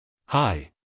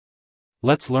Hi.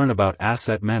 Let's learn about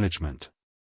asset management.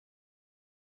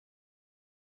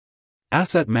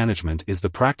 Asset management is the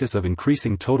practice of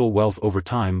increasing total wealth over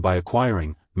time by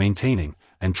acquiring, maintaining,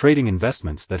 and trading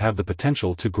investments that have the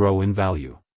potential to grow in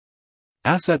value.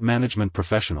 Asset management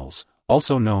professionals,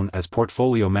 also known as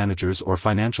portfolio managers or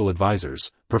financial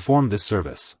advisors, perform this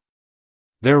service.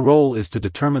 Their role is to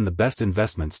determine the best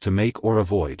investments to make or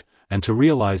avoid, and to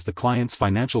realize the client's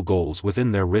financial goals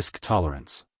within their risk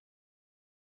tolerance.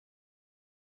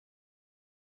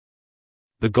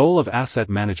 The goal of asset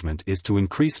management is to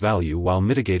increase value while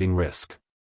mitigating risk.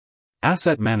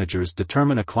 Asset managers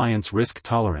determine a client's risk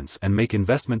tolerance and make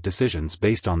investment decisions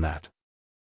based on that.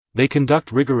 They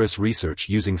conduct rigorous research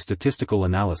using statistical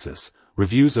analysis,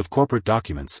 reviews of corporate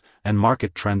documents, and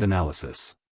market trend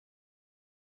analysis.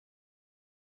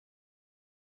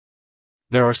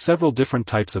 There are several different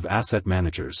types of asset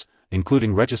managers,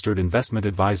 including registered investment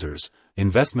advisors,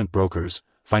 investment brokers,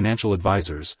 financial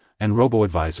advisors, and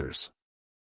robo-advisors.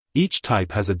 Each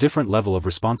type has a different level of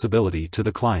responsibility to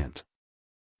the client.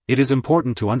 It is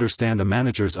important to understand a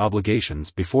manager's obligations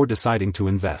before deciding to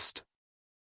invest.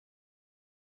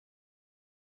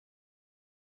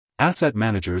 Asset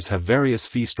managers have various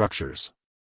fee structures.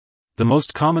 The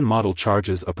most common model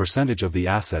charges a percentage of the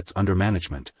assets under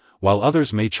management, while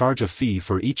others may charge a fee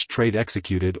for each trade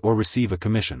executed or receive a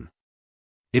commission.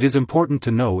 It is important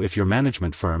to know if your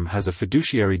management firm has a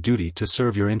fiduciary duty to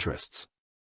serve your interests.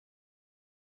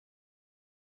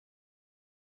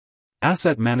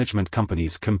 Asset management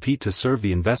companies compete to serve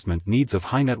the investment needs of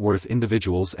high-net-worth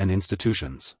individuals and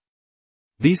institutions.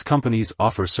 These companies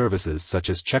offer services such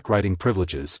as check-writing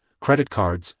privileges, credit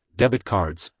cards, debit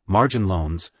cards, margin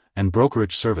loans, and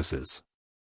brokerage services.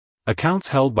 Accounts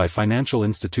held by financial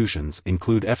institutions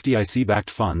include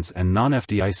FDIC-backed funds and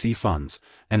non-FDIC funds,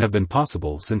 and have been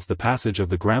possible since the passage of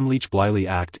the Gramm-Leach-Bliley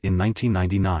Act in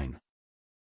 1999.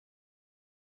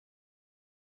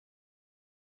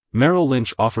 Merrill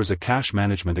Lynch offers a cash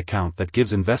management account that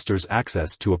gives investors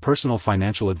access to a personal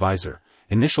financial advisor,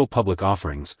 initial public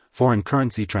offerings, foreign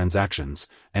currency transactions,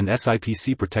 and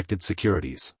SIPC-protected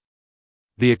securities.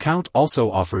 The account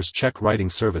also offers check writing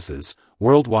services,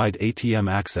 worldwide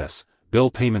ATM access, bill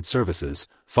payment services,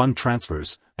 fund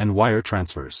transfers, and wire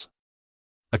transfers.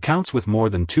 Accounts with more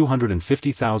than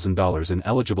 $250,000 in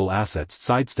eligible assets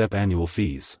sidestep annual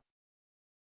fees.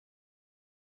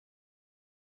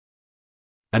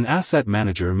 An asset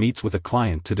manager meets with a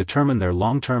client to determine their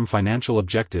long-term financial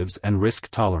objectives and risk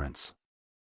tolerance.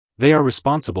 They are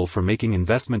responsible for making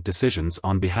investment decisions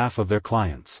on behalf of their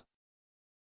clients.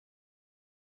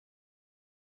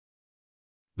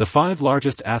 The 5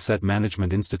 largest asset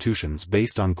management institutions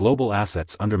based on global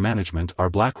assets under management are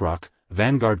BlackRock,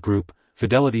 Vanguard Group,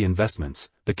 Fidelity Investments,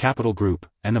 the Capital Group,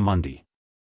 and Amundi.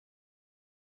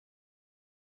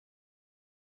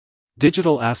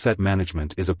 Digital asset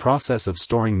management is a process of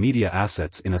storing media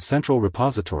assets in a central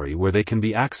repository where they can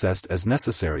be accessed as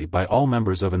necessary by all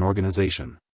members of an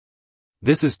organization.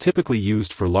 This is typically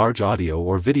used for large audio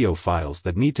or video files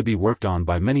that need to be worked on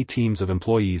by many teams of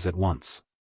employees at once.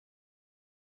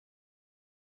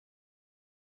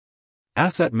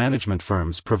 Asset management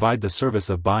firms provide the service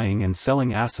of buying and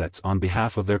selling assets on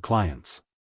behalf of their clients.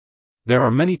 There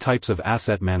are many types of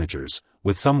asset managers,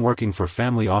 with some working for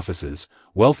family offices,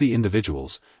 wealthy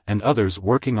individuals, and others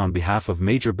working on behalf of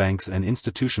major banks and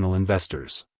institutional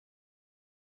investors.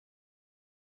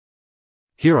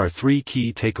 Here are 3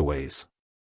 key takeaways.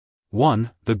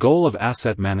 1. The goal of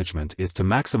asset management is to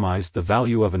maximize the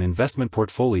value of an investment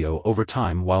portfolio over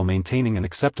time while maintaining an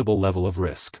acceptable level of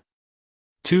risk.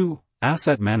 2.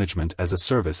 Asset management as a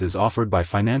service is offered by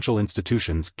financial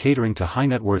institutions catering to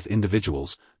high-net-worth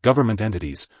individuals, government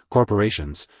entities,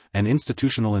 corporations, and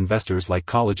institutional investors like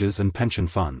colleges and pension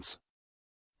funds.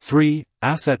 3.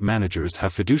 Asset managers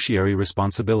have fiduciary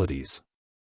responsibilities.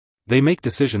 They make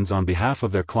decisions on behalf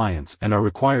of their clients and are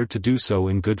required to do so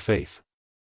in good faith.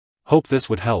 Hope this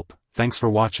would help. Thanks for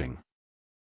watching.